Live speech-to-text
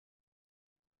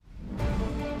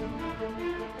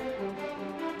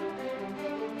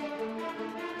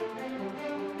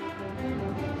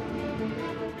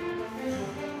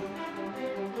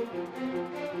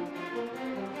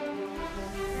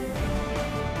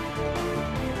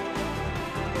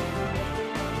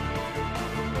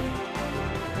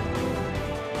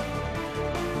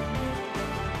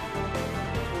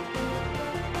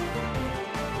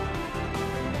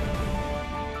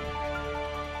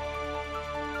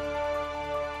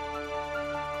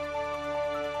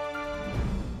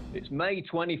May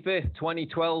 25th,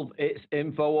 2012. It's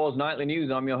Infowars Nightly News.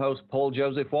 I'm your host, Paul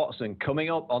Joseph Watson. Coming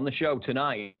up on the show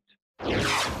tonight.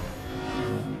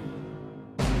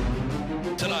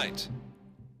 Tonight,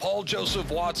 Paul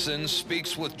Joseph Watson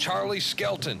speaks with Charlie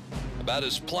Skelton about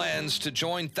his plans to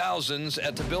join thousands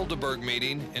at the Bilderberg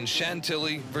meeting in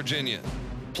Chantilly, Virginia.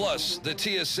 Plus, the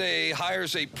TSA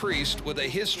hires a priest with a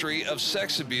history of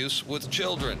sex abuse with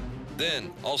children.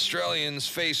 Then, Australians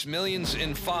face millions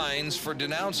in fines for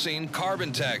denouncing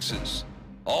carbon taxes.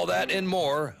 All that and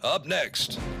more up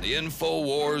next, the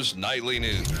Infowars Nightly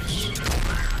News.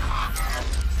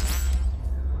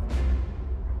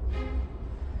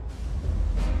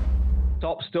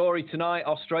 Top story tonight,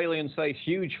 Australians face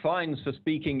huge fines for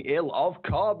speaking ill of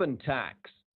carbon tax.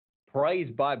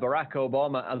 Praised by Barack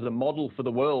Obama as a model for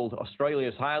the world,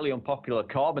 Australia's highly unpopular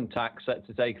carbon tax, set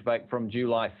to take effect from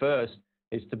July 1st,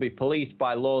 is to be policed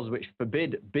by laws which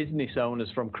forbid business owners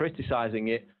from criticizing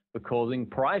it for causing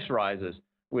price rises,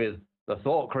 with the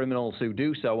thought criminals who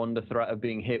do so under threat of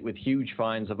being hit with huge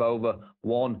fines of over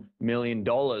 $1 million.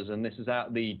 And this is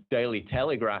out the Daily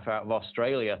Telegraph out of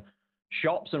Australia.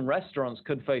 Shops and restaurants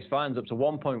could face fines up to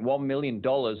 $1.1 million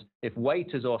if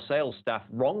waiters or sales staff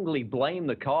wrongly blame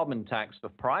the carbon tax for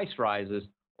price rises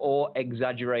or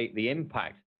exaggerate the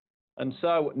impact. And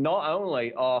so not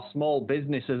only are small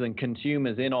businesses and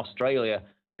consumers in Australia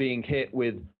being hit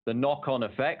with the knock-on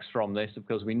effects from this,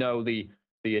 because we know the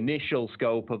initial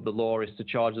scope of the law is to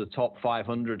charge the top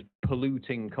 500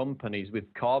 polluting companies with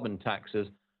carbon taxes.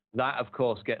 That, of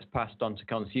course, gets passed on to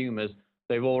consumers.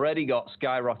 They've already got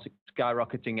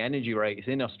skyrocketing energy rates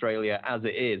in Australia as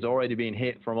it is, already being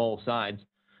hit from all sides.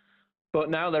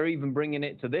 But now they're even bringing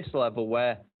it to this level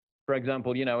where, for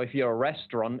example, you know, if you're a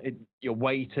restaurant, your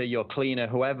waiter, your cleaner,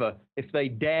 whoever, if they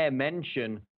dare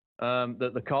mention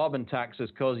that the carbon tax has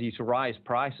caused you to rise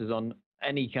prices on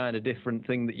any kind of different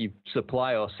thing that you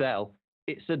supply or sell,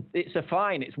 it's a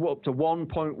fine. It's up to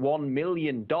 $1.1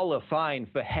 million fine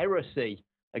for heresy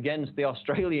against the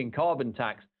Australian carbon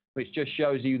tax, which just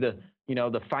shows you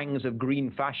the fangs of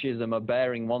green fascism are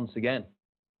bearing once again.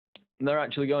 And they're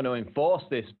actually going to enforce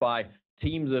this by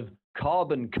teams of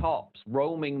carbon cops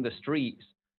roaming the streets,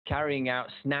 carrying out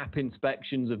snap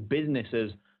inspections of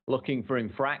businesses looking for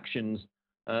infractions,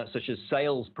 such as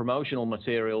sales promotional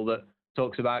material that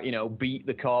talks about, beat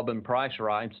the carbon price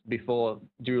rise before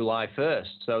July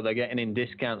 1st. So they're getting in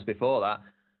discounts before that.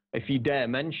 If you dare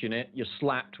mention it, you're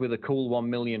slapped with a cool $1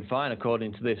 million fine,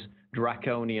 according to this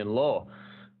draconian law.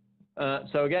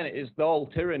 So again, it's the whole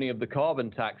tyranny of the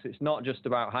carbon tax. It's not just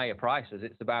about higher prices.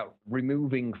 It's about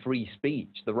removing free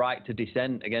speech, the right to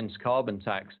dissent against carbon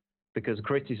tax, because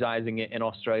criticizing it in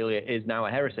Australia is now a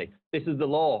heresy. This is the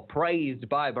law praised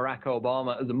by Barack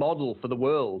Obama as a model for the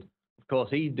world. Of course,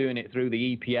 he's doing it through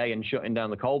the EPA and shutting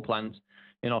down the coal plants.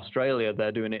 In Australia,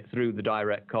 they're doing it through the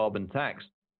direct carbon tax.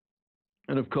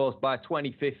 And of course, by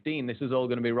 2015, this is all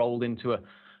going to be rolled into a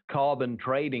carbon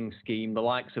trading scheme, the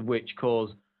likes of which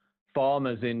cause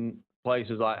farmers in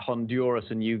places like Honduras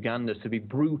and Uganda to be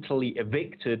brutally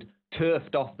evicted,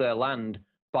 turfed off their land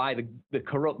by the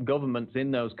corrupt governments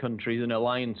in those countries in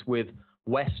alliance with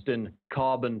Western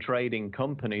carbon trading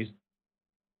companies,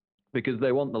 because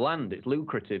they want the land. It's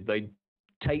lucrative. They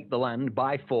take the land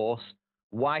by force,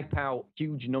 wipe out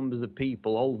huge numbers of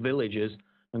people, whole villages,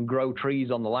 and grow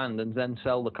trees on the land and then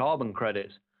sell the carbon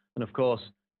credits. And of course,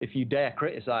 if you dare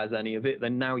criticize any of it,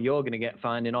 then now you're going to get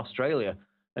fined in Australia.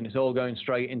 And it's all going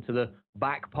straight into the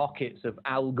back pockets of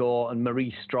Al Gore and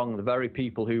Maurice Strong, the very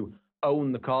people who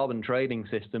own the carbon trading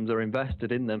systems, are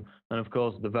invested in them. And of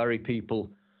course, the very people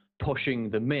pushing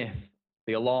the myth,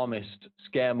 the alarmist,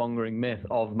 scaremongering myth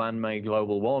of man-made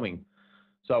global warming.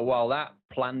 So while that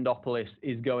Plandopolis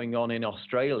is going on in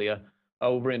Australia,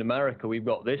 over in America, we've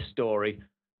got this story.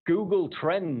 Google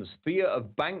Trends, fear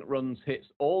of bank runs hits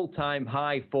all-time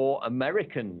high for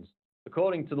Americans.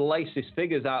 According to the latest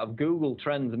figures out of Google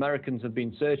Trends, Americans have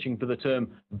been searching for the term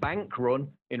bank run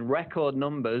in record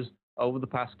numbers over the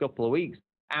past couple of weeks,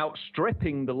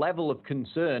 outstripping the level of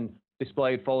concern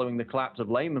displayed following the collapse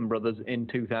of Lehman Brothers in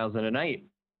 2008.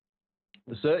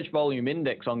 The search volume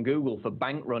index on Google for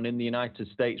bank run in the United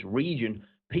States region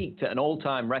peaked at an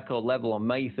all-time record level on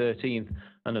May 13th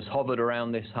and has hovered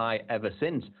around this high ever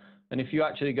since. And if you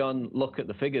actually go and look at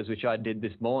the figures, which I did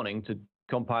this morning to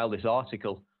compile this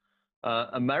article,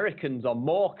 Americans are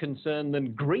more concerned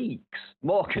than Greeks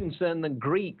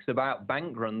about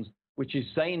bank runs, which is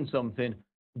saying something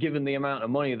given the amount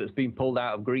of money that's been pulled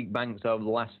out of Greek banks over the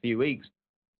last few weeks.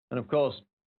 And of course,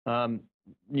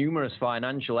 numerous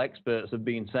financial experts have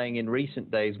been saying in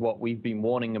recent days what we've been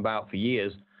warning about for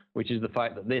years, which is the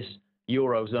fact that this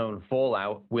Eurozone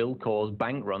fallout will cause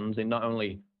bank runs in not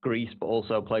only Greece, but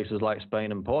also places like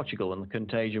Spain and Portugal, and the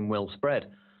contagion will spread.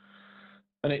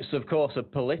 And it's, of course,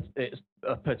 it's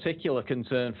a particular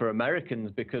concern for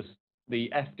Americans because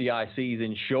the FDIC's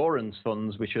insurance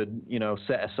funds, which are,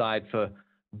 set aside for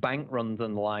bank runs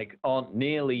and like, aren't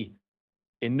nearly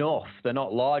enough. They're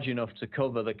not large enough to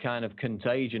cover the kind of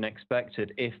contagion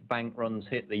expected if bank runs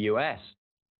hit the US.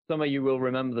 Some of you will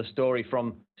remember the story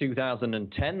from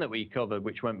 2010 that we covered,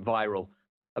 which went viral,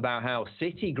 about how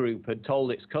Citigroup had told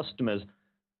its customers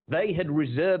they had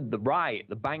reserved the right,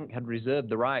 the bank had reserved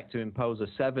the right to impose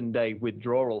a 7-day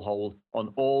withdrawal hold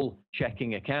on all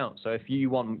checking accounts. So if you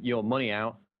want your money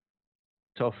out,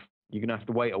 tough, you're going to have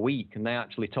to wait a week. And they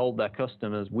actually told their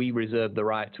customers, we reserve the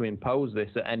right to impose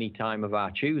this at any time of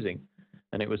our choosing.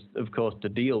 And it was, of course, to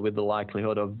deal with the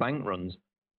likelihood of bank runs.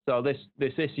 So this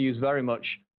issue is very much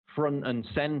front and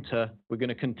center. We're going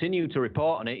to continue to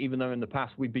report on it, even though in the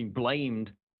past we've been blamed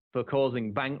for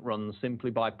causing bank runs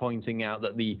simply by pointing out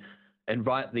that the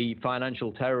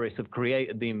financial terrorists have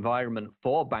created the environment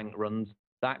for bank runs.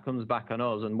 That comes back on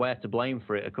us, and we're to blame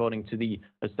for it, according to the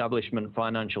establishment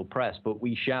financial press. But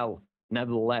we shall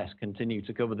nevertheless continue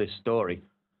to cover this story.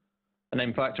 And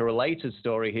in fact, a related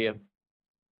story here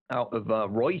out of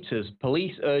Reuters: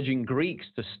 police urging Greeks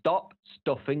to stop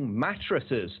stuffing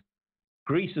mattresses.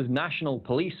 Greece's national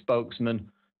police spokesman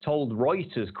told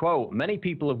Reuters, quote, many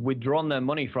people have withdrawn their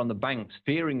money from the banks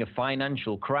fearing a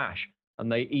financial crash,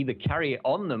 and they either carry it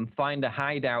on them, find a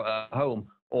hideout at home,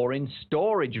 or in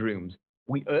storage rooms.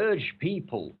 We urge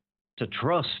people to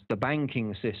trust the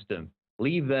banking system,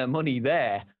 leave their money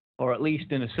there, or at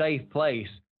least in a safe place,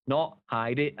 not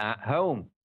hide it at home.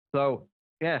 So,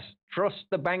 yes, trust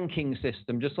the banking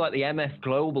system, just like the MF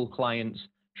Global clients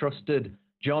trusted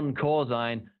John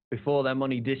Corzine before their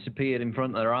money disappeared in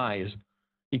front of their eyes.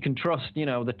 You can trust,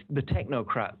 the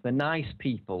technocrats. They're nice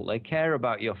people. They care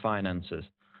about your finances.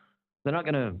 They're not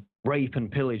going to rape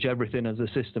and pillage everything as the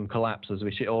system collapses,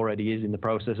 which it already is in the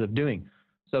process of doing.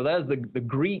 So there's the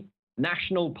Greek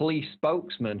National Police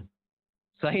spokesman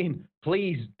saying,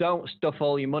 please don't stuff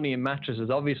all your money in mattresses.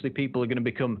 Obviously, people are going to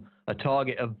become a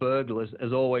target of burglars,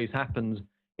 as always happens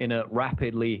in a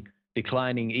rapidly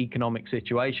declining economic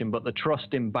situation. But the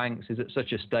trust in banks is at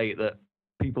such a state that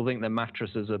people think their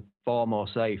mattresses are far more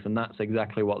safe, and that's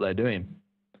exactly what they're doing.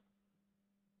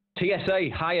 TSA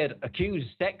hired accused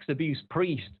sex abuse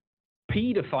priest,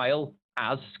 pedophile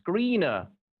as screener.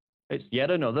 It's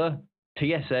yet another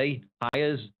TSA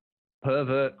hires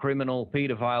pervert, criminal,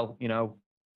 pedophile,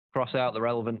 cross out the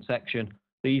relevant section.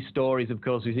 These stories, of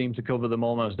course, we seem to cover them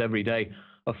almost every day.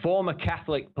 A former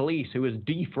Catholic police who was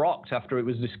defrocked after it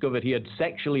was discovered he had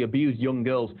sexually abused young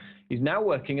girls is now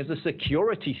working as a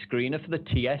security screener for the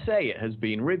TSA, it has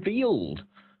been revealed.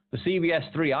 The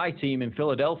CBS 3i team in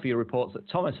Philadelphia reports that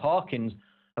Thomas Hawkins,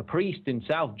 a priest in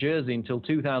South Jersey until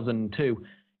 2002,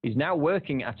 is now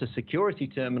working at a security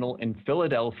terminal in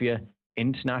Philadelphia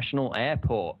International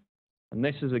Airport. And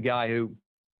this is a guy who,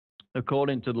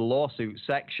 according to the lawsuit,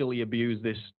 sexually abused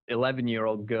this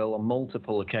 11-year-old girl on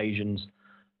multiple occasions.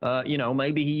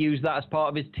 Maybe he used that as part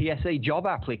of his TSA job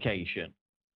application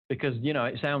because,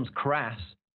 it sounds crass,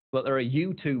 but there are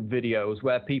YouTube videos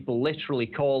where people literally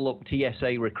call up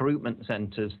TSA recruitment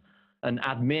centers and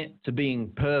admit to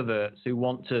being perverts who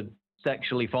want to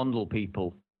sexually fondle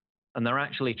people. And they're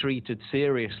actually treated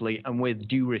seriously and with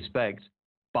due respect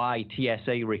by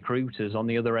TSA recruiters on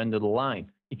the other end of the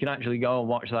line. You can actually go and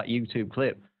watch that YouTube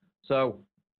clip. So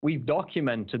we've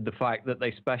documented the fact that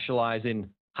they specialize in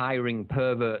hiring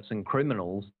perverts and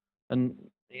criminals. And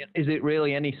is it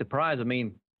really any surprise? I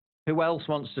mean, who else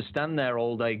wants to stand there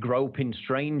all day groping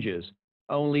strangers?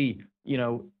 Only,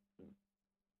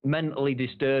 mentally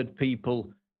disturbed people,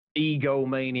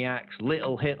 egomaniacs,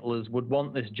 little Hitlers would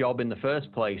want this job in the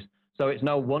first place. So it's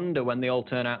no wonder when they all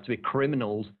turn out to be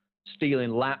criminals, stealing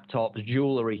laptops,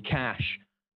 jewelry, cash,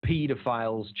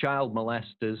 pedophiles, child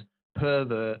molesters,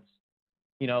 perverts.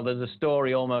 There's a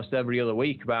story almost every other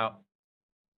week about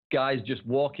guys just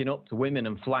walking up to women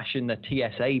and flashing their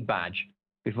TSA badge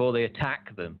before they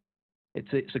attack them.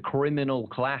 It's a criminal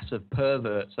class of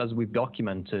perverts, as we've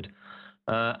documented.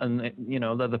 And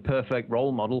they're the perfect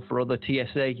role model for other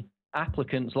TSA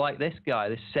applicants like this guy,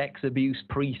 this sex abuse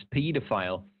priest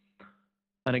pedophile.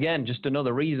 And again, just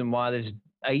another reason why this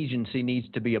agency needs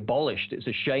to be abolished. It's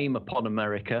a shame upon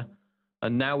America.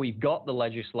 And now we've got the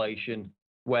legislation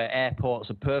where airports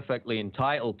are perfectly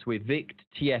entitled to evict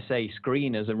TSA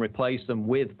screeners and replace them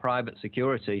with private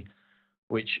security,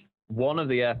 which one of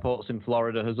the airports in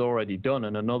Florida has already done,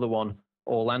 and another one,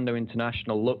 Orlando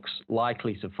International, looks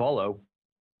likely to follow.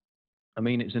 I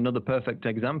mean, it's another perfect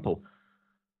example.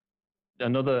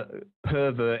 another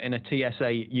pervert in a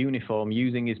TSA uniform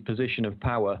using his position of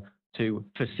power to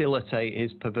facilitate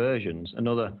his perversions.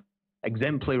 Another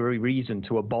exemplary reason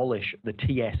to abolish the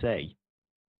TSA.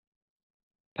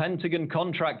 Pentagon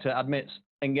contractor admits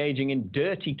engaging in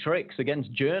dirty tricks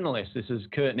against journalists. This is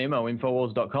Kurt Nimmo,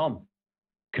 Infowars.com.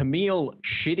 Camille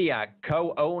Shidiak,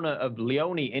 co-owner of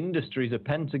Leone Industries, a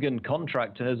Pentagon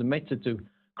contractor, has admitted to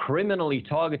criminally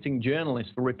targeting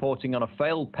journalists for reporting on a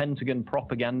failed Pentagon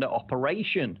propaganda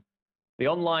operation. The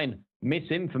online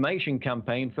misinformation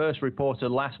campaign, first reported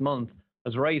last month,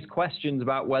 has raised questions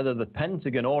about whether the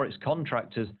Pentagon or its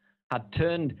contractors had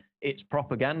turned its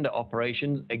propaganda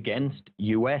operations against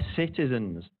U.S.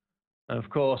 citizens. And of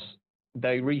course,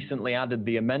 they recently added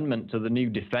the amendment to the new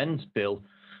defense bill,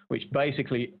 which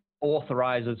basically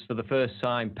authorizes for the first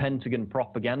time Pentagon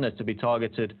propaganda to be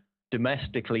targeted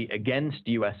domestically against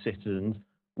U.S. citizens.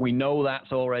 We know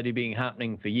that's already been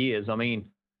happening for years. I mean,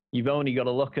 you've only got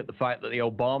to look at the fact that the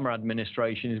Obama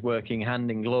administration is working hand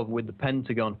in glove with the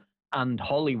Pentagon and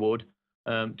Hollywood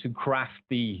to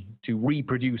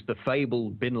reproduce the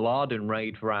fabled Bin Laden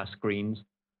raid for our screens.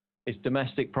 It's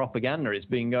domestic propaganda. It's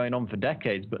been going on for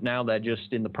decades, but now they're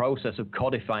just in the process of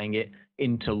codifying it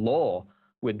into law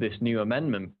with this new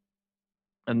amendment.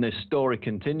 And this story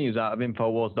continues out of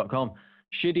Infowars.com.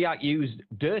 Shidiak used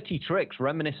dirty tricks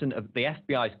reminiscent of the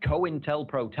FBI's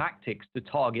COINTELPRO tactics to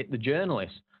target the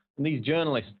journalists. And these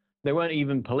journalists, they weren't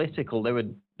even political.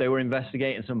 They were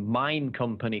investigating some mine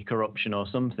company corruption or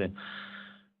something.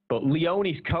 But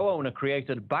Leone's co-owner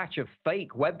created a batch of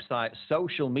fake websites,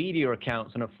 social media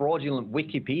accounts, and a fraudulent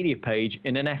Wikipedia page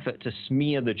in an effort to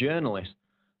smear the journalists.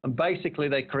 And basically,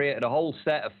 they created a whole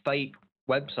set of fake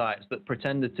websites that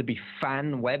pretended to be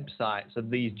fan websites of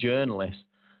these journalists.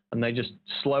 And they just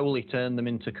slowly turned them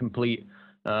into complete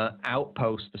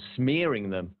outposts for smearing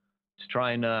them to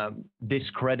try and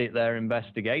discredit their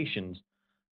investigations.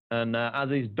 And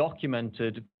as is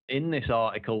documented in this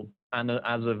article, and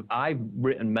I've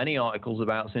written many articles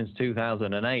about since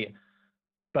 2008,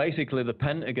 basically the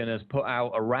Pentagon has put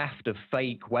out a raft of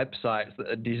fake websites that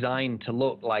are designed to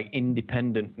look like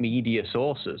independent media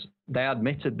sources. They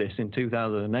admitted this in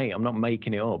 2008. I'm not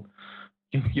making it up.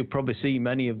 You'll probably see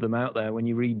many of them out there when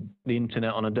you read the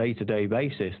internet on a day-to-day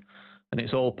basis. And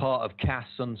it's all part of Cass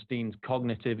Sunstein's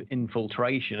cognitive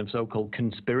infiltration of so-called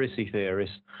conspiracy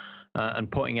theorists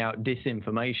and putting out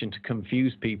disinformation to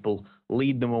confuse people,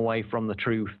 lead them away from the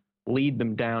truth, lead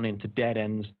them down into dead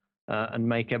ends, and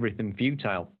make everything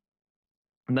futile.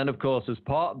 And then, of course, as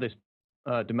part of this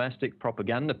domestic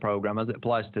propaganda program, as it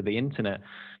applies to the internet,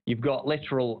 you've got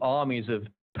literal armies of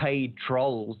paid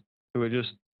trolls who are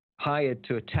just hired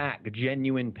to attack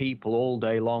genuine people all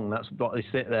day long. That's what they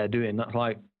sit there doing.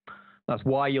 That's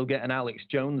why you'll get an Alex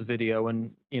Jones video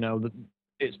and,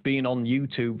 it's been on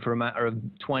YouTube for a matter of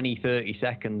 20, 30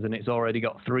 seconds and it's already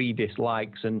got 3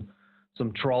 dislikes and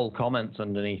some troll comments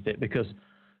underneath it, because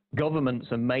governments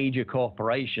and major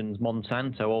corporations,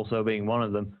 Monsanto also being one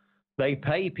of them, they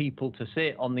pay people to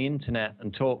sit on the internet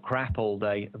and talk crap all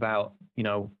day about,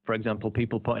 for example,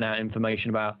 people putting out information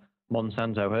about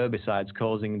Monsanto herbicides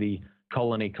causing the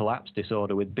colony collapse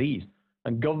disorder with bees.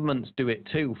 And governments do it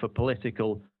too for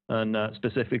political and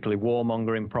specifically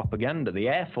warmongering propaganda. The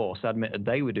Air Force admitted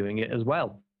they were doing it as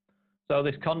well. So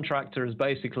this contractor has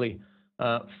basically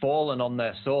fallen on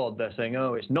their sword. They're saying,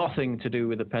 oh, it's nothing to do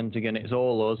with the Pentagon, it's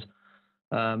all us,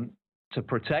 to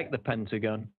protect the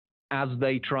Pentagon as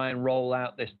they try and roll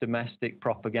out this domestic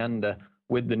propaganda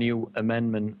with the new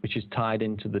amendment, which is tied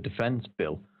into the defense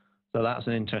bill. So that's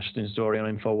an interesting story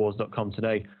on Infowars.com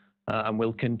today, and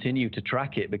we'll continue to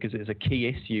track it because it's a key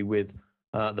issue with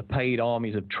the paid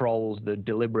armies of trolls, the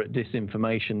deliberate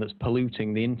disinformation that's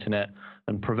polluting the internet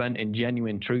and preventing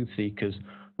genuine truth seekers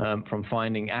from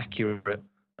finding accurate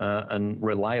and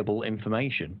reliable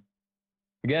information.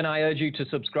 Again, I urge you to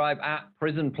subscribe at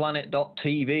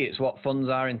prisonplanet.tv. It's what funds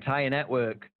our entire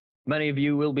network. Many of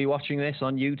you will be watching this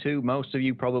on YouTube, most of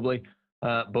you probably,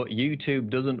 but YouTube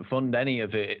doesn't fund any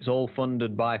of it. It's all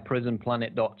funded by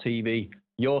prisonplanet.tv.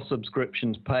 Your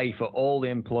subscriptions pay for all the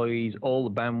employees, all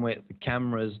the bandwidth, the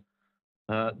cameras,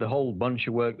 the whole bunch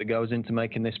of work that goes into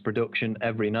making this production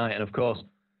every night. And of course,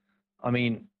 I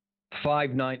mean,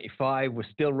 $5.95, we're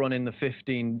still running the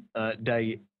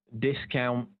 15-day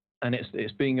discount, and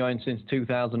it's been going since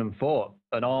 2004.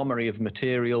 An armory of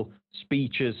material,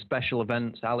 speeches, special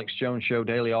events, Alex Jones Show,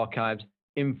 Daily Archives,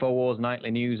 Infowars,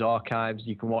 Nightly News Archives.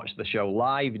 You can watch the show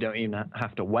live. You don't even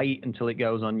have to wait until it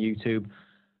goes on YouTube.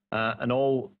 And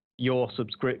all your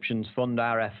subscriptions fund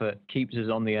our effort, keeps us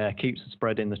on the air, keeps us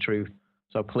spreading the truth.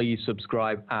 So please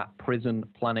subscribe at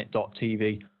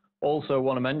prisonplanet.tv. Also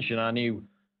want to mention our new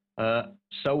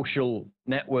social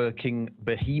networking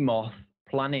behemoth,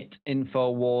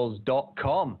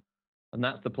 planetinfowars.com. And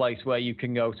that's the place where you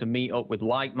can go to meet up with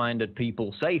like-minded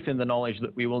people, safe in the knowledge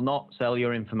that we will not sell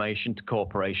your information to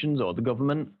corporations or the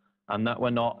government, and that we're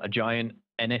not a giant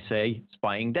NSA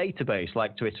spying database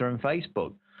like Twitter and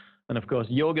Facebook. And of course,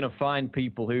 you're going to find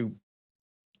people who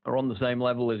are on the same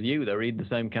level as you. They read the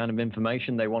same kind of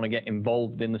information. They want to get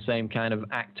involved in the same kind of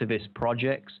activist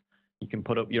projects. You can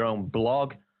put up your own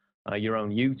blog, your own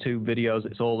YouTube videos.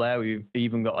 It's all there. We've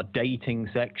even got a dating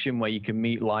section where you can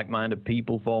meet like-minded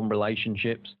people, form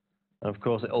relationships. And of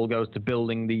course, it all goes to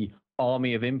building the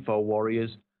army of info warriors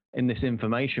in this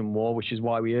information war, which is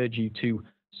why we urge you to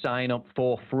sign up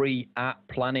for free at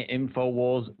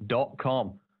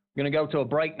planetinfowars.com. We're going to go to a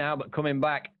break now, but coming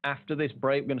back after this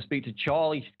break, we're going to speak to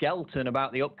Charlie Skelton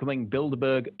about the upcoming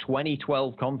Bilderberg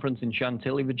 2012 conference in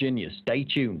Chantilly, Virginia. Stay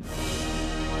tuned.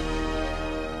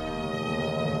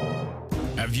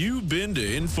 Have you been to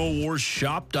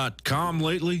InfoWarsShop.com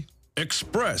lately?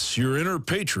 Express your inner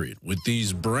patriot with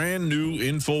these brand new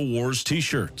InfoWars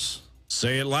t-shirts.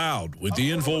 Say it loud with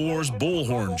the InfoWars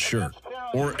Bullhorn shirt,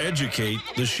 or educate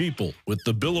the sheeple with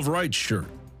the Bill of Rights shirt.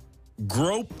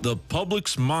 Grope the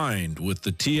public's mind with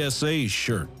the TSA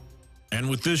shirt. And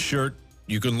with this shirt,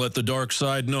 you can let the dark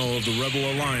side know of the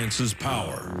Rebel Alliance's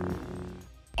power.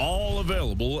 All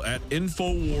available at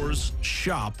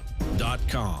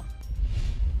InfoWarsShop.com.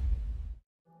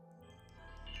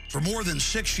 For more than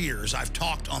 6 years, I've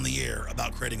talked on the air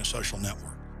about creating a social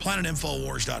network.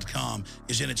 PlanetInfowars.com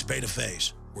is in its beta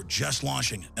phase. We're just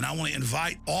launching it, and I want to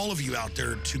invite all of you out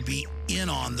there to be in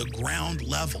on the ground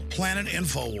level. Planet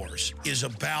Infowars is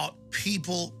about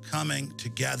people coming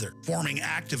together, forming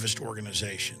activist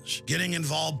organizations, getting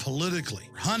involved politically,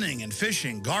 hunting and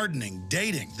fishing, gardening,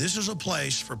 dating. This is a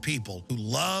place for people who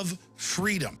love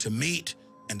freedom to meet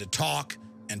and to talk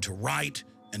and to write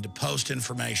and to post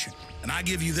information. And I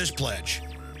give you this pledge.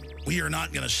 We are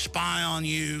not going to spy on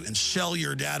you and sell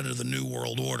your data to the New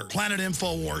World Order.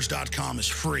 PlanetInfowars.com is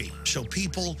free, so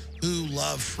people who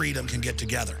love freedom can get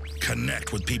together,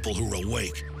 connect with people who are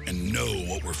awake and know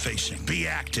what we're facing. Be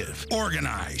active,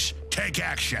 organize, take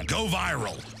action, go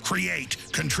viral, create,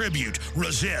 contribute,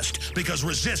 resist, because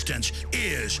resistance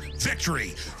is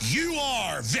victory. You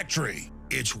are victory.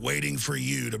 It's waiting for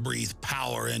you to breathe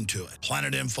power into it.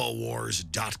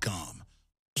 PlanetInfowars.com.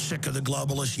 Sick of the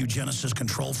globalist eugenicist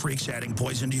control freaks adding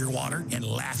poison to your water and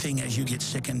laughing as you get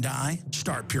sick and die?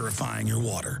 Start purifying your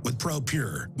water with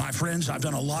ProPure. My friends, I've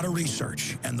done a lot of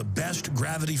research, and the best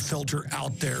gravity filter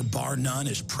out there, bar none,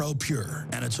 is ProPure,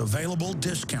 and it's available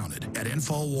discounted at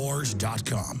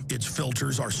Infowars.com. Its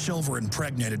filters are silver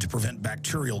impregnated to prevent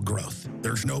bacterial growth.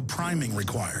 There's no priming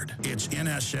required. It's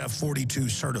NSF 42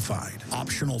 certified.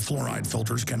 Optional fluoride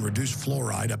filters can reduce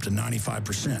fluoride up to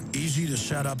 95%. Easy to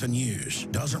set up and use.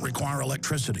 Doesn't require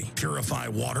electricity. Purify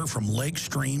water from lakes,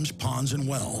 streams, ponds, and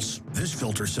wells. This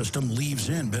filter system leaves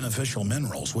in beneficial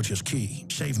minerals, which is key.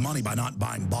 Save money by not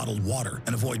buying bottled water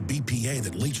and avoid BPA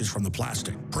that leaches from the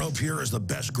plastic. ProPure is the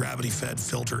best gravity-fed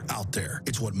filter out there.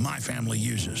 It's what my family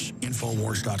uses.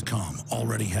 Infowars.com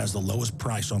already has the lowest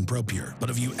price on ProPure.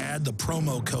 But if you add the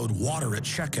promo code WATER at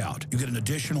checkout, you get an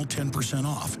additional 10%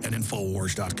 off at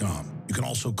Infowars.com. You can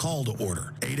also call to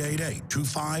order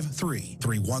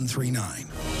 888-253-3139.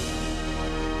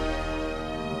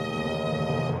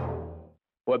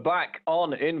 We're back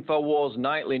on Infowars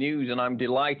Nightly News, and I'm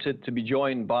delighted to be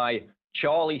joined by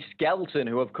Charlie Skelton,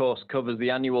 who, of course, covers the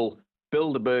annual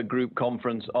Bilderberg Group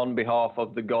conference on behalf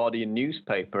of the Guardian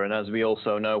newspaper. And as we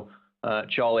also know,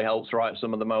 Charlie helps write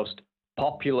some of the most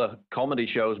popular comedy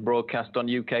shows broadcast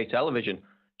on UK television.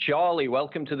 Charlie,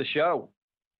 welcome to the show.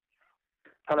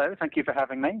 Hello, thank you for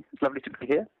having me. It's lovely to be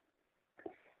here.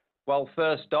 Well,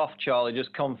 first off, Charlie,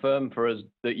 just confirm for us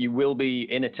that you will be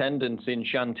in attendance in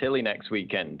Chantilly next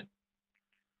weekend.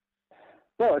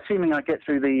 Well, assuming I get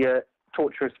through the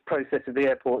torturous process of the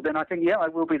airport, then I think, yeah, I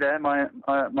will be there.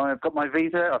 I've got my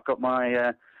visa, I've got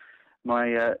my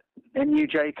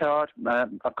NUJ card,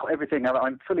 I've got everything.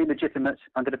 I'm fully legitimate.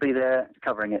 I'm going to be there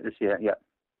covering it this year, yeah.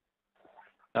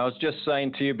 I was just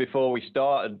saying to you before we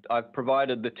started, I've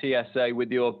provided the TSA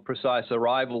with your precise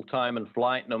arrival time and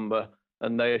flight number,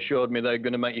 and they assured me they're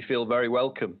going to make you feel very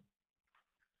welcome.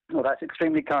 Well, that's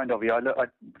extremely kind of you. I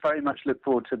very much look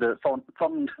forward to the fond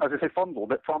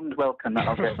welcome that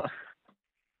I'll get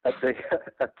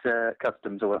at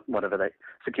customs or whatever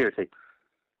security.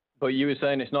 But you were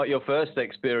saying it's not your first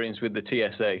experience with the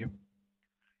TSA.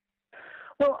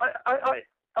 Well,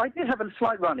 I did have a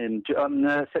slight run-in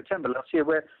on September last year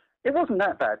where it wasn't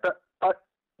that bad, but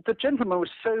the gentleman was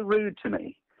so rude to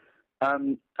me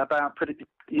about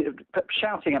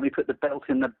shouting at me, put the belt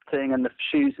in the thing and the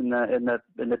shoes in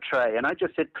the tray, and I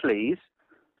just said please.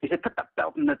 He said put that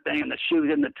belt in the thing and the shoes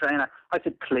in the tray, and I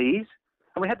said please,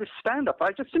 and we had this stand up.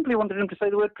 I just simply wanted him to say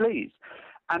the word please,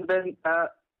 and then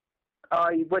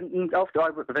I went and after I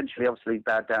eventually obviously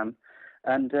bowed down,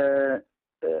 and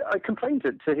I complained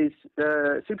to his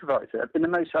supervisor in the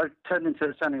most. I turned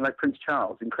into sounding like Prince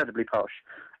Charles, incredibly posh,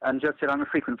 and just said I'm a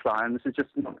frequent flyer and this is just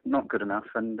not good enough.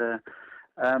 And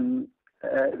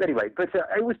anyway, but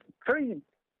it was very.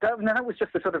 That was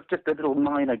just a little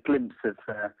minor glimpse of.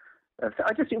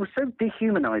 It was so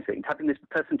dehumanizing having this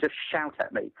person just shout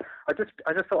at me. I just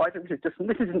thought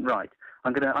this isn't right.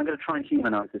 I'm gonna try and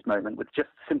humanize this moment with just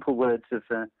simple words of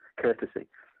courtesy.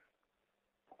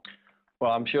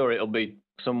 Well, I'm sure it'll be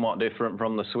somewhat different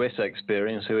from the Swiss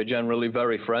experience, who are generally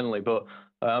very friendly, but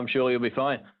I'm sure you'll be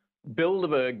fine.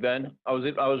 Bilderberg, then, I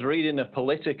was reading a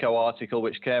Politico article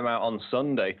which came out on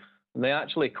Sunday, and they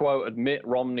actually quoted Mitt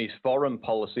Romney's foreign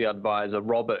policy advisor,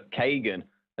 Robert Kagan,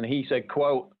 and he said,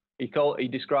 quote, he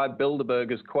described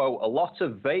Bilderberg as, quote, a lot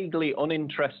of vaguely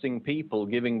uninteresting people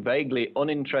giving vaguely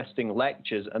uninteresting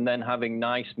lectures and then having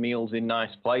nice meals in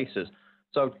nice places.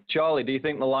 So, Charlie, do you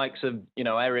think the likes of,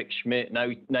 Eric Schmidt,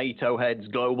 NATO heads,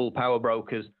 global power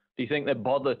brokers, do you think they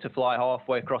bother to fly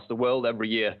halfway across the world every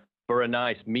year for a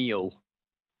nice meal?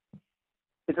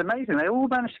 It's amazing. They all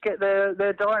managed to get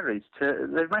their diaries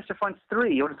they've managed to find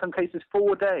 3, or in some cases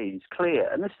 4 days clear.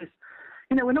 And this is,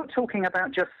 we're not talking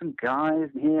about just some guys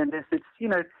here and this. It's,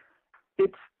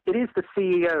 it is the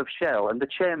CEO of Shell and the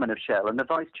chairman of Shell and the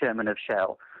vice chairman of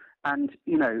Shell and,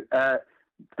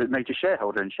 the major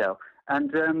shareholder in Shell.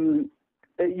 And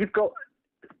you've got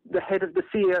the head of the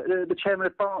CEO, the chairman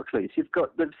of Barclays. You've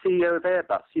got the CEO of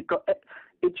Airbus. You've got,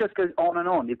 it just goes on and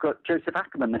on. You've got Joseph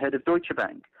Ackerman, the head of Deutsche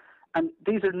Bank. And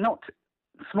these are not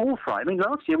small fry. I mean,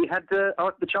 last year we had the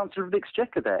Chancellor of the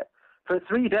Exchequer there for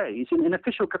 3 days in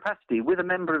official capacity with a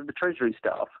member of the Treasury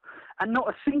staff, and not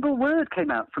a single word came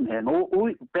out from him,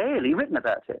 or barely written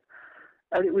about it.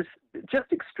 And it was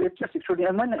just extraordinary.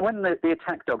 And when the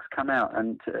attack dogs come out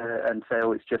and say,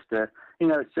 oh, it's just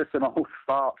it's just some old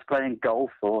farts playing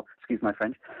golf, or excuse my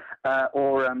French,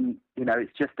 or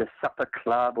it's just a supper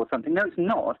club or something. No, it's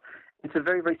not. It's a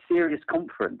very, very serious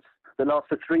conference that lasts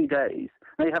for 3 days.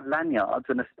 They have lanyards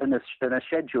and a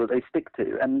schedule they stick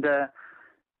to, and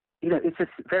it's a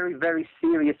very, very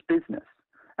serious business.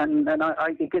 And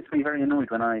it gets me very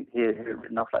annoyed when I hear it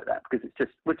written off like that, because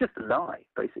we're just a lie,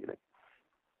 basically.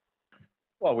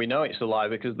 Well, we know it's a lie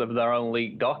because of their own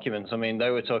leaked documents. I mean, they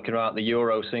were talking about the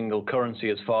euro single currency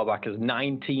as far back as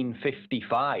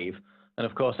 1955. And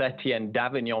of course, Etienne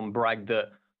Davignon bragged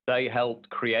that they helped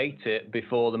create it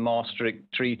before the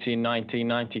Maastricht Treaty in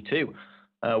 1992.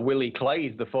 Willie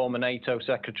Claes, the former NATO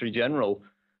Secretary General,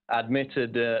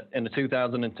 admitted in a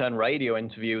 2010 radio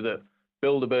interview that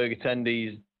Bilderberg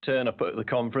attendees turn up at the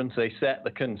conference, they set the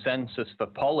consensus for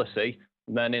policy,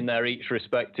 and then in their each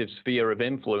respective sphere of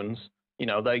influence,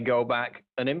 they go back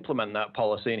and implement that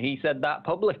policy. And he said that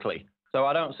publicly. So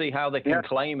I don't see how they can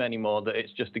claim anymore that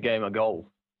it's just a game of golf.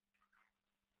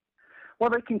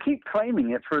 Well, they can keep claiming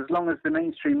it for as long as the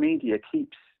mainstream media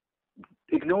keeps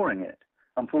ignoring it,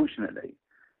 unfortunately.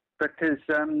 Because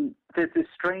there's this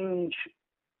strange,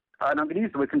 and I'm going to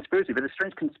use the word conspiracy, but a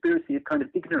strange conspiracy of kind of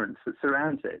ignorance that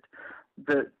surrounds it,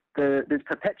 that's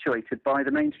perpetuated by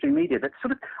the mainstream media. That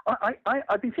sort of,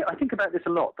 I think about this a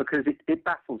lot because it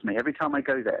baffles me every time I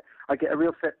go there. I get a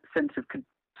real sense of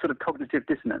sort of cognitive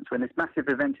dissonance when this massive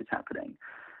event is happening.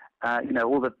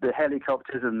 All the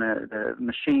helicopters and the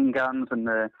machine guns and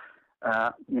the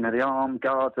armed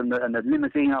guards and the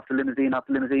limousine after limousine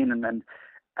after limousine and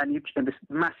this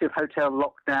massive hotel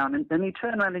lockdown, and then you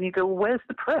turn around and you go, well, where's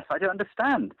the press? I don't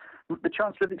understand. The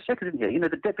Chancellor of the Exchequer in here,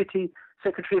 the Deputy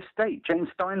Secretary of State, James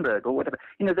Steinberg, or whatever,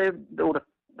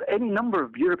 any number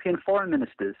of European foreign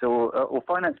ministers or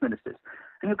finance ministers.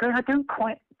 And you're going, I don't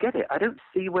quite get it. I don't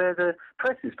see where the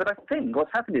press is. But I think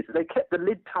what's happened is that they kept the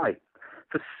lid tight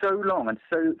for so long and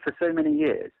for so many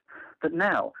years that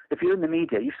now, if you're in the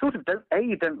media, you sort of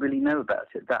you don't really know about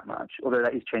it that much, although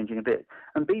that is changing a bit.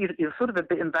 And B, you're sort of a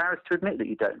bit embarrassed to admit that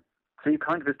you don't. So you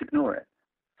kind of just ignore it.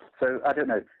 So I don't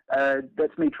know.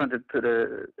 That's me trying to put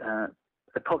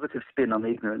a positive spin on the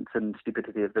ignorance and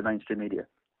stupidity of the mainstream media,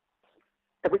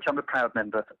 of which I'm a proud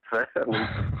member for a week.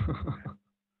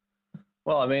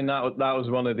 Well, I mean, that was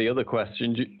one of the other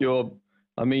questions. Do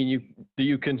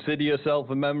you consider yourself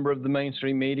a member of the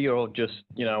mainstream media, or just,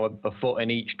 a foot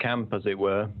in each camp, as it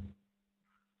were?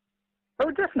 Oh,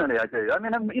 definitely I do. I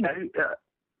mean,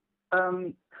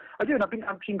 I do, and I've been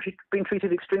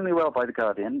treated extremely well by The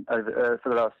Guardian over, for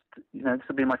the last, this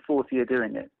will be my 4th year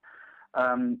doing it.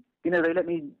 They let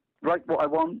me write what I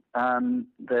want.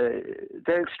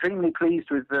 They're extremely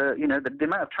pleased with the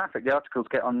amount of traffic the articles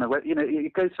get on the web.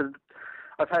 It goes to,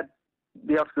 I've had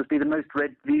the articles be the most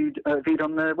viewed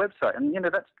on the website, and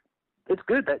it's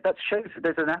good. That shows that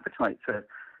there's an appetite for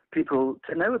people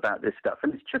to know about this stuff,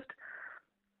 and it's just.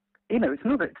 It's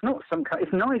not some kind.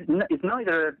 It's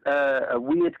neither a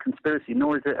weird conspiracy,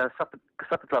 nor is it a supper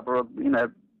club or a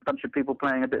bunch of people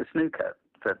playing a bit of snooker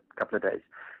for a couple of days.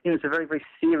 It's a very, very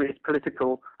serious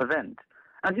political event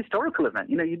and historical event.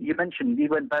 You mentioned you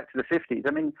went back to the 50s.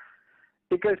 I mean,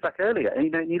 it goes back earlier.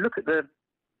 And, you look at the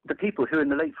people who in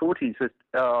the late 40s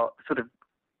are sort of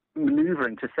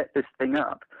manoeuvring to set this thing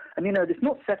up. And, it's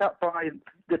not set up by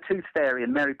the Tooth Fairy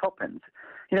and Mary Poppins.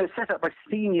 It's set up by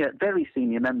very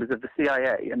senior members of the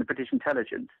CIA and the British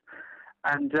intelligence.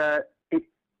 And it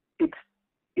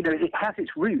has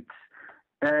its roots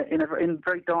in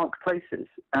very dark places.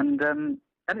 And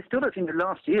it still does.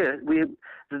 Last year,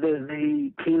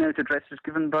 the keynote address was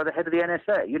given by the head of the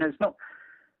NSA. It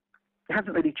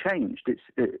hasn't really changed. It's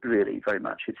really very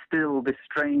much. It's still this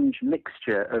strange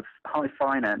mixture of high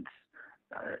finance,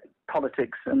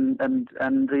 politics, and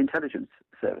the intelligence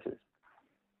services.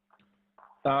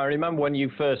 I remember when you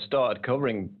first started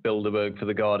covering Bilderberg for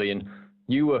The Guardian,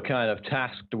 you were kind of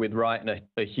tasked with writing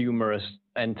a humorous,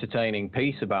 entertaining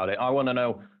piece about it. I want to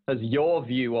know, has your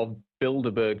view of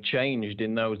Bilderberg changed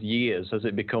in those years? Has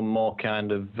it become more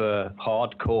kind of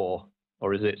hardcore,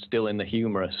 or is it still in the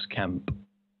humorous camp?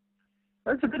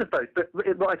 It's a bit of both, but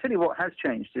I tell you what has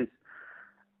changed is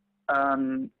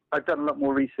I've done a lot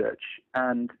more research,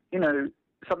 and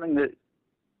something that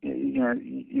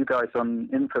you guys on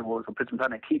Infowars or Prison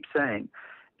Planet keep saying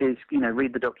is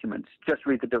read the documents, just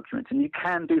read the documents, and you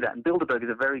can do that. And Bilderberg is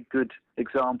a very good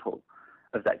example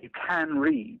of that. You can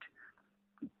read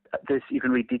this. You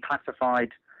can read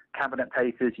declassified cabinet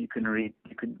papers. You can read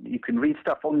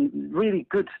stuff on really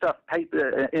good stuff,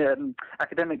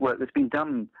 academic work that's been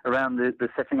done around the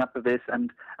setting up of this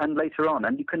and later on.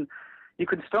 And you can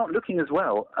start looking as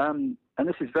well. And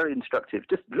this is very instructive.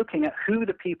 Just looking at who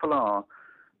the people are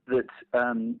that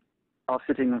are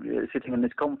sitting in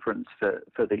this conference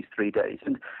for these 3 days.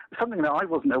 And something that I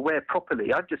wasn't aware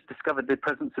properly, I've just discovered the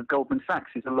presence of Goldman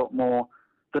Sachs is a lot more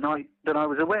than I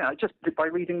was aware. I just by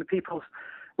reading the people's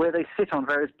where they sit on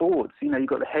various boards. You've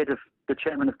got the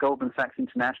chairman of Goldman Sachs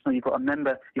International. You've got a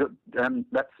member.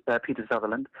 That's Peter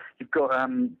Sutherland. You've got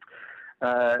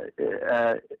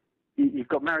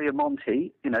Mario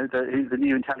Monti. Who's the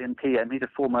new Italian PM. He's a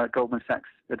former Goldman Sachs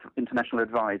international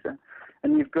advisor.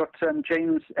 And you've got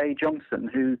James A. Johnson,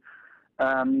 who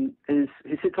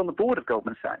sits on the board of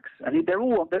Goldman Sachs, and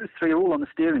those three are all on the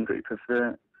steering group of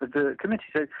the committee,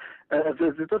 so of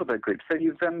the Bilderberg group. So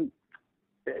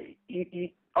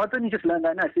I've only just learned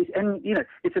that now.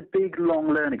 It's a big,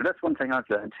 long learning. But that's one thing I've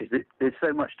learned is there's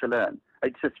so much to learn.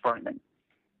 It's just frightening.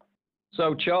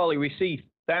 So, Charlie, we see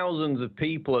thousands of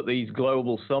people at these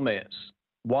global summits.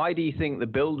 Why do you think the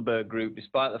Bilderberg group,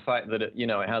 despite the fact that it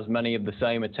has many of the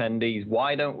same attendees,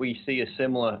 why don't we see a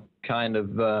similar kind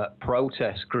of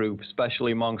protest group,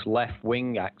 especially amongst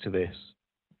left-wing activists?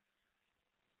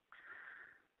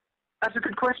 That's a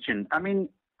good question. I mean,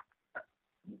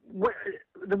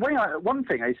 one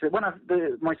thing is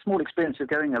that my small experience of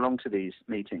going along to these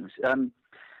meetings,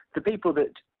 the people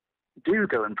that do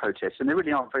go and protest, and there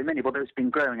really aren't very many, although it's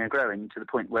been growing and growing to the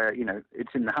point where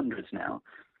it's in the hundreds now.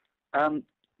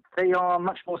 They are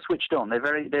much more switched on. They've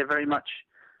got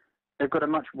a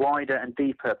much wider and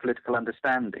deeper political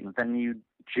understanding than you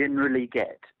generally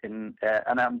get and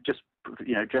I'm just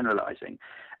generalizing.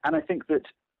 And I think that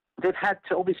they've had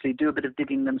to obviously do a bit of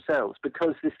digging themselves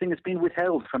because this thing has been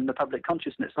withheld from the public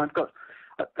consciousness. And I've got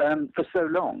for so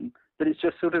long that it's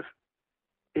just sort of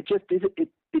it just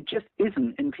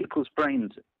isn't in people's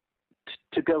brains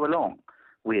to go along,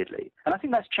 weirdly. And I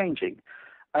think that's changing.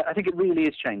 I think it really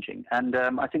is changing, and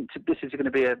I think this is going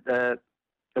to be a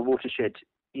watershed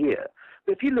year.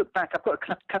 But if you look back, I've got a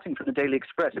cutting from the Daily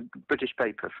Express, a British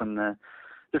paper from the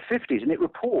 50s, and it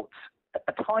reports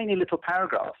a tiny little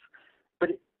paragraph,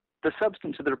 but the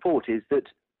substance of the report is that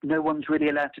no one's really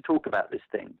allowed to talk about this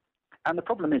thing. And the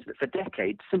problem is that for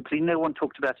decades, simply no one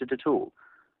talked about it at all.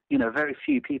 Very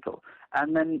few people.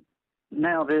 And then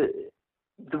now the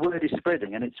word is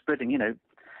spreading, and it's spreading,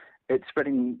 it's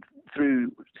spreading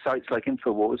through sites like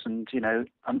Infowars, and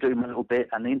I'm doing a little bit,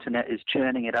 and the internet is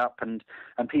churning it up, and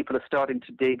people are starting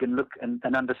to dig and look and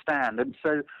understand, and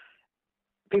so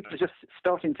people are just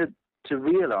starting to to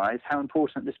realise how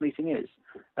important this meeting is.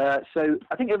 So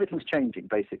I think everything's changing,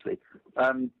 basically.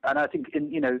 And I think,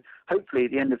 hopefully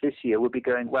at the end of this year, we'll be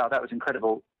going, wow, that was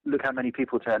incredible. Look how many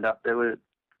people turned up. There were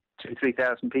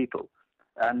 2,000-3,000 people.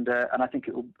 And I think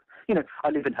it will, I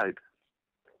live in hope.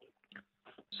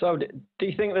 So do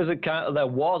you think there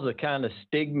was a kind of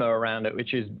stigma around it,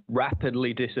 which is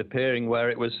rapidly disappearing, where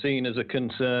it was seen as a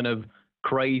concern of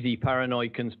crazy,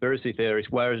 paranoid conspiracy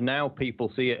theorists, whereas now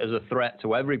people see it as a threat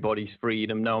to everybody's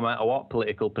freedom, no matter what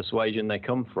political persuasion they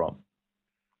come from?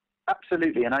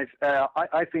 Absolutely, and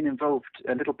I've been involved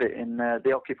a little bit in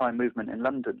the Occupy movement in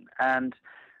London, and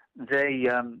they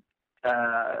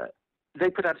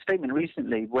put out a statement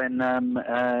recently when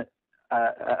a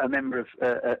member of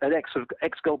an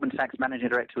ex-Goldman Sachs managing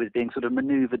director was being sort of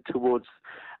manoeuvred towards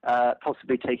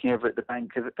possibly taking over at the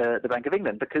Bank of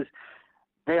England, because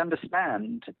they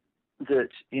understand that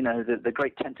the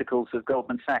great tentacles of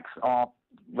Goldman Sachs are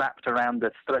wrapped around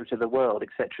the throat of the world,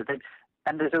 etc.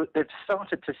 And they've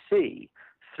started to see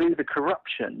through the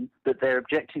corruption that they're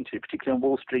objecting to, particularly on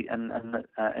Wall Street and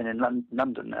in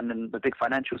London and in the big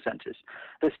financial centres.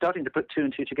 They're starting to put two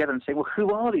and two together and say, well,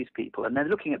 who are these people? And they're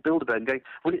looking at Bilderberg and going,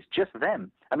 well, it's just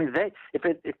them. I mean, if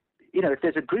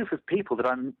there's a group of people as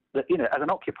an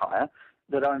occupier,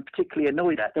 that I'm particularly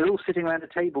annoyed at, they're all sitting around a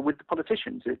table with the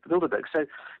politicians at Bilderberg. So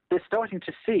they're starting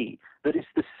to see that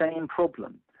it's the same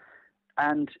problem.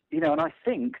 And, and I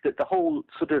think that the whole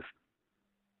sort of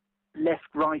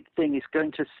left-right thing is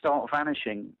going to start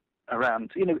vanishing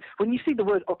around. When you see the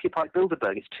word Occupy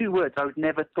Bilderberg, it's two words I would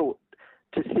never thought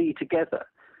to see together.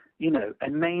 A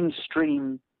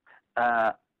mainstream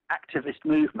activist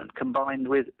movement combined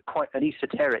with quite an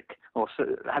esoteric, or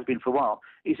so has been for a while,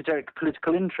 esoteric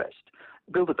political interest,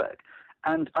 Bilderberg.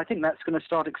 And I think that's going to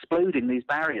start exploding these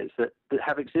barriers that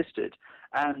have existed.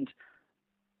 And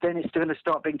then it's going to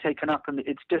start being taken up, and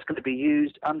it's just going to be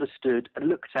used, understood,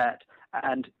 looked at,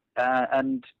 and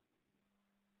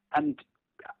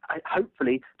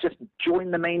hopefully just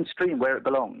join the mainstream where it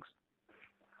belongs.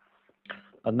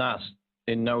 And that's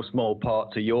in no small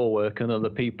part to your work and other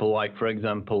people, like, for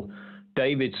example,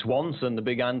 David Swanson, the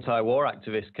big anti-war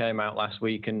activist, came out last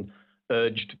week and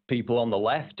urged people on the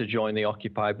left to join the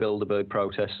Occupy Bilderberg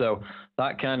protest. So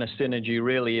that kind of synergy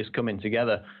really is coming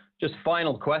together. Just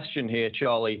final question here,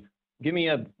 Charlie. Give me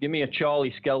a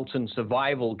Charlie Skelton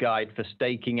survival guide for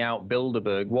staking out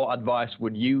Bilderberg. What advice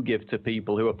would you give to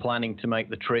people who are planning to make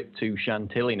the trip to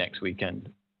Chantilly next weekend?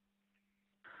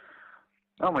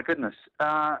 Oh my goodness.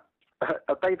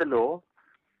 Obey the law.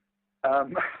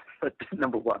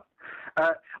 Number one.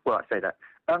 Well, I say that.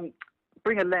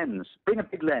 Bring a lens. Bring a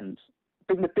big lens.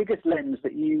 Bring the biggest lens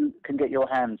that you can get your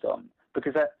hands on,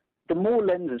 because the more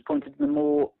lenses pointed in the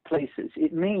more places,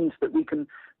 it means that we,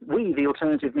 the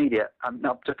alternative media,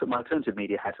 now to put my alternative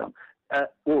media hat on,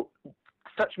 or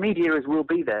such media as will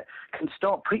be there, can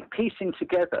start piecing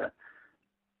together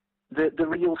the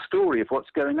real story of what's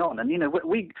going on. And,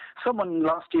 someone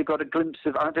last year got a glimpse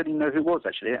of, I don't even know who it was,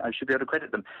 actually, I should be able to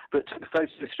credit them, but took a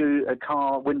photo through a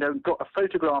car window and got a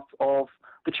photograph of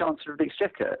the Chancellor of the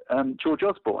Exchequer, George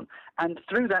Osborne. And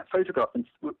through that photograph,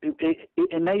 it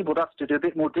enabled us to do a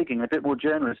bit more digging, a bit more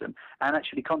journalism, and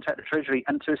actually contact the Treasury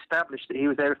and to establish that he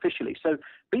was there officially. So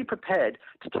be prepared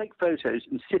to take photos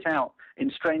and sit out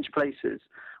in strange places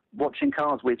watching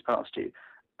cars whiz past you.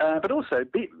 But also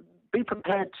be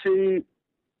prepared to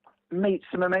meet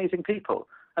some amazing people.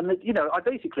 And, I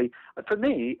basically, for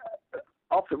me,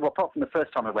 apart from the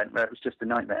first time I went, where it was just a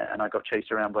nightmare and I got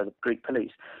chased around by the Greek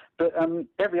police, but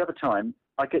every other time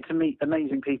I get to meet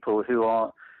amazing people who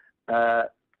are,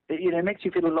 it makes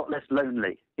you feel a lot less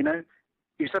lonely.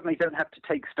 You suddenly don't have to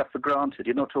take stuff for granted.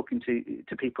 You're not talking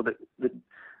to people that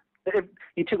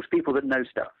you talk to people that know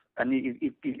stuff, and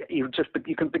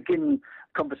you can begin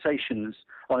conversations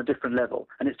on a different level,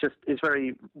 and it's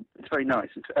very nice.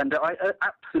 And I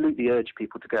absolutely urge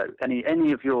people to go.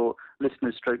 Any of your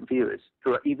listeners, stroke viewers,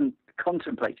 who are even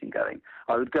contemplating going,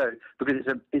 I would go, because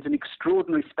it's an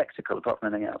extraordinary spectacle. Apart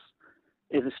from anything else,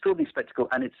 it's an extraordinary spectacle,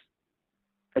 and it's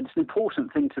an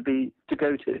important thing to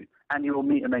go to, and you will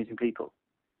meet amazing people.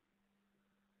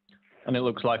 And it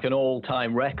looks like an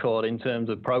all-time record in terms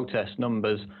of protest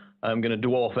numbers. Going to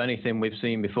dwarf anything we've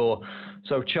seen before.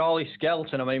 So Charlie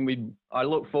Skelton, I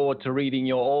look forward to reading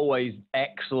your always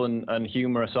excellent and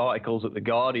humorous articles at The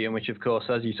Guardian, which of course,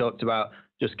 as you talked about,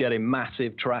 just getting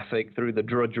massive traffic through the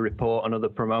Drudge Report and other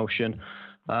promotion.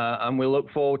 And we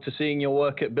look forward to seeing your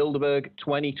work at Bilderberg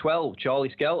 2012.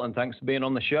 Charlie Skelton, thanks for being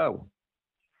on the show.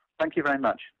 Thank you very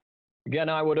much. Again,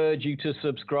 I would urge you to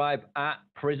subscribe at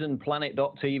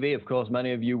prisonplanet.tv. Of course,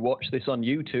 many of you watch this on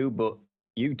YouTube, but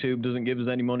YouTube doesn't give us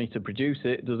any money to produce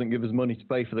it, doesn't give us money to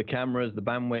pay for the cameras, the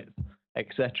bandwidth,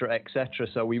 etc., etc.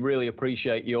 So we really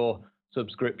appreciate your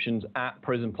subscriptions at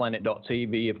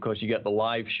prisonplanet.tv. Of course, you get the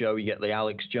live show, you get the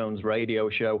Alex Jones radio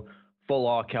show, full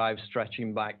archive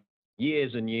stretching back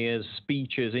years and years,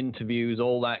 speeches, interviews,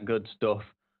 all that good stuff.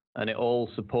 And it all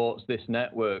supports this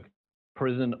network.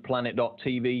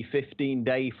 prisonplanet.tv,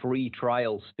 15-day free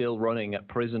trial still running at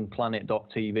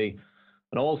prisonplanet.tv.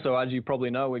 And also, as you probably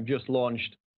know, we've just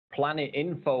launched Planet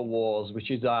Infowars,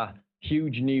 which is our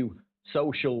huge new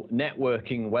social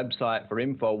networking website for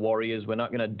info warriors. We're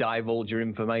not going to divulge your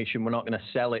information. We're not going to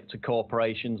sell it to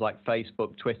corporations like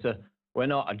Facebook, Twitter. We're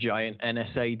not a giant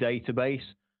NSA database,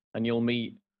 and you'll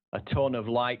meet a ton of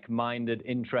like-minded,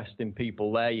 interesting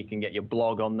people there. You can get your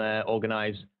blog on there,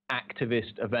 organize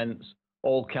activist events,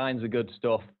 all kinds of good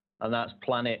stuff, and that's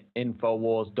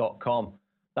planetinfowars.com.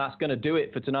 That's going to do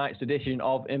it for tonight's edition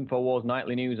of Infowars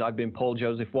Nightly News. I've been Paul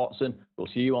Joseph Watson. We'll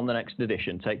see you on the next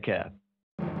edition. Take care.